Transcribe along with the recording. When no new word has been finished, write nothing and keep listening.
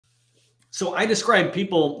So I describe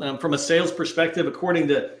people from a sales perspective, according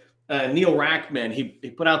to Neil Rackman. He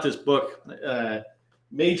put out this book,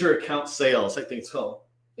 Major Account Sales, I think it's called.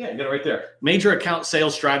 Yeah, you got it right there. Major Account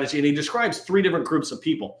Sales Strategy. And he describes 3 different groups of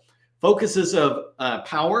people. Focuses of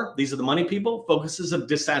power. These are the money people. Focuses of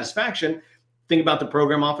dissatisfaction. Think about the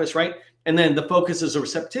program office, right? And then the focuses of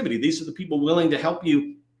receptivity. These are the people willing to help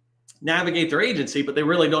you navigate their agency, but they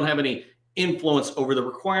really don't have any influence over the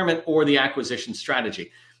requirement or the acquisition strategy.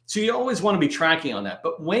 So you always want to be tracking on that.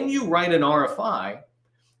 But when you write an RFI,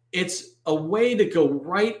 it's a way to go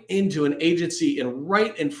right into an agency and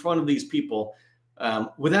right in front of these people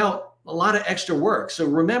without a lot of extra work. So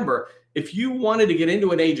remember, if you wanted to get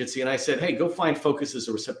into an agency and I said, hey, go find focuses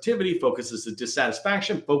of receptivity, focuses of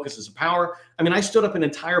dissatisfaction, focuses of power. I mean, I stood up an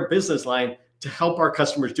entire business line to help our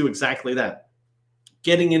customers do exactly that,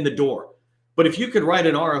 getting in the door. But if you could write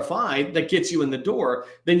an RFI that gets you in the door,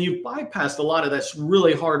 then you've bypassed a lot of that's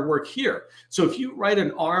really hard work here. So if you write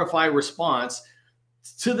an RFI response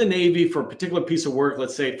to the Navy for a particular piece of work,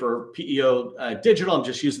 let's say for PEO digital, I'm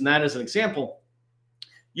just using that as an example,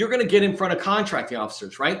 you're going to get in front of contracting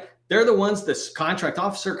officers, right? They're the ones, this contract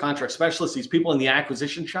officer, contract specialist, these people in the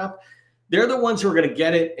acquisition shop, they're the ones who are going to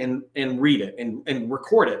get it and read it and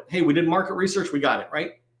record it. Hey, we did market research, we got it,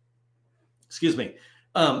 right? Excuse me.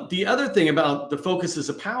 The other thing about the focuses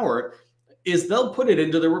of power is they'll put it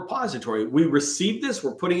into the repository. We received this,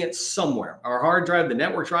 we're putting it somewhere. Our hard drive, the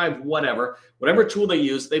network drive, whatever tool they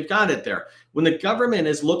use, they've got it there. When the government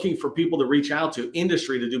is looking for people to reach out to,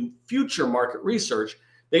 industry to do future market research,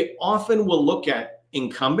 they often will look at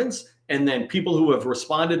incumbents and then people who have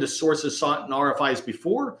responded to sources sought in RFIs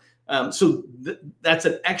before. So that's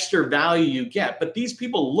an extra value you get. But these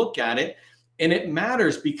people look at it, and it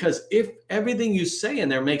matters because if everything you say in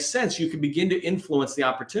there makes sense, you can begin to influence the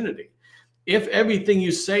opportunity. If everything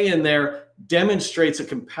you say in there demonstrates a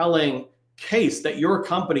compelling case that your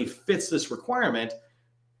company fits this requirement,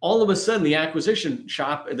 all of a sudden the acquisition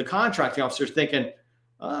shop and the contracting officer is thinking,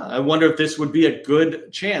 I wonder if this would be a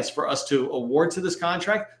good chance for us to award to this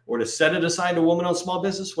contract or to set it aside to woman-owned small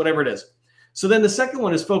business, whatever it is. So then the second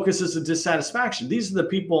one is focuses of dissatisfaction. These are the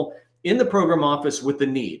people in the program office with the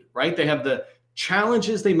need, right? They have the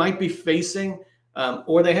challenges they might be facing,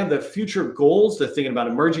 or they have the future goals. They're thinking about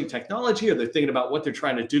emerging technology, or they're thinking about what they're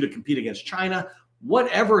trying to do to compete against China,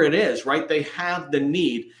 whatever it is, right? They have the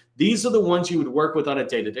need. These are the ones you would work with on a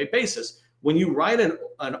day-to-day basis. When you write an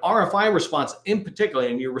RFI response in particular,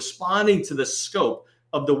 and you're responding to the scope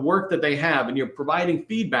of the work that they have, and you're providing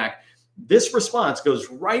feedback, this response goes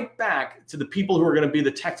right back to the people who are going to be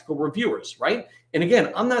the technical reviewers, right? And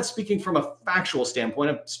again, I'm not speaking from a factual standpoint.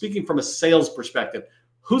 I'm speaking from a sales perspective.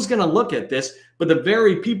 Who's going to look at this? But the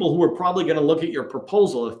very people who are probably going to look at your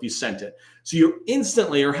proposal if you sent it. So you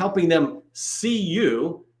instantly are helping them see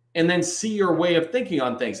you and then see your way of thinking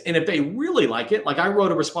on things. And if they really like it, like I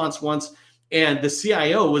wrote a response once, and the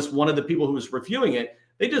CIO was one of the people who was reviewing it.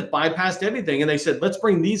 They just bypassed everything. And they said, let's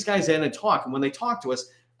bring these guys in and talk. And when they talked to us,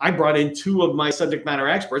 I brought in 2 of my subject matter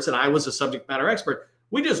experts, and I was a subject matter expert.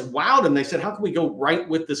 We just wowed them. They said, how can we go right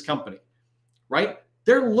with this company, right?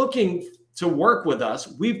 They're looking to work with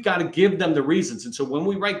us. We've got to give them the reasons. And so when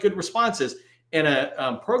we write good responses, and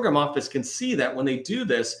a program office can see that when they do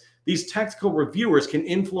this, these technical reviewers can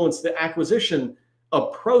influence the acquisition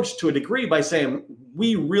approach to a degree by saying,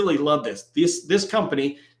 we really love this. This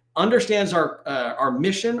company understands our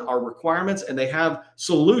mission, our requirements, and they have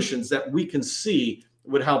solutions that we can see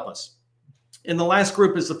would help us. And the last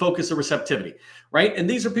group is the focus of receptivity, right? And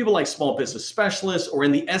these are people like small business specialists, or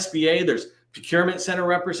in the SBA, there's procurement center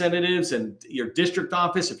representatives, and your district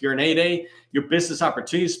office, if you're an 8A, your business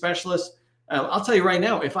opportunity specialist. I'll tell you right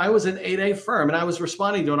now, if I was an 8A firm and I was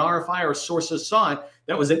responding to an RFI or sources sought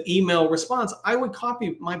that was an email response, I would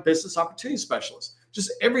copy my business opportunity specialist.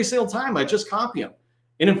 Just every single time, I just copy them.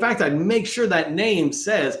 And in fact, I'd make sure that name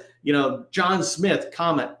says, John Smith,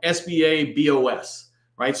 SBA BOS,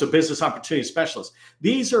 right? So business opportunity specialist.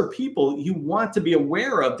 These are people you want to be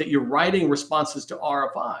aware of, that you're writing responses to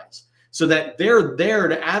RFIs so that they're there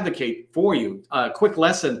to advocate for you. Quick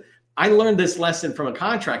lesson. I learned this lesson from a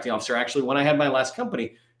contracting officer, actually, when I had my last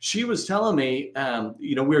company. She was telling me,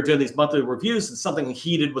 we were doing these monthly reviews and something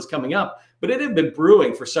heated was coming up, but it had been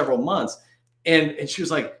brewing for several months. And she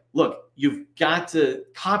was like, look, you've got to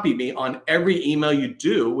copy me on every email you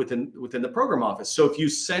do within the program office. So if you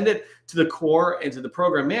send it to the core and to the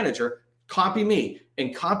program manager, copy me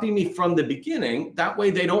from the beginning. That way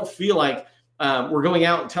they don't feel like we're going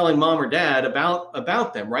out and telling mom or dad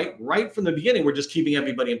about them, right? Right from the beginning, we're just keeping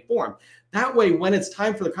everybody informed. That way, when it's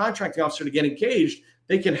time for the contracting officer to get engaged,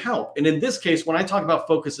 they can help. And in this case, when I talk about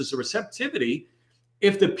focuses of receptivity,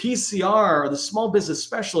 If the PCR or the small business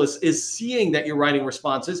specialist is seeing that you're writing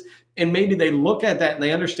responses, and maybe they look at that and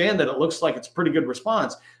they understand that it looks like it's a pretty good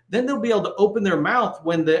response, then they'll be able to open their mouth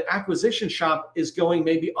when the acquisition shop is going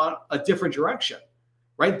maybe on a different direction,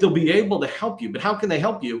 right? They'll be able to help you, but how can they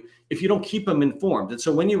help you if you don't keep them informed? And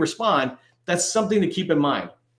so when you respond, that's something to keep in mind.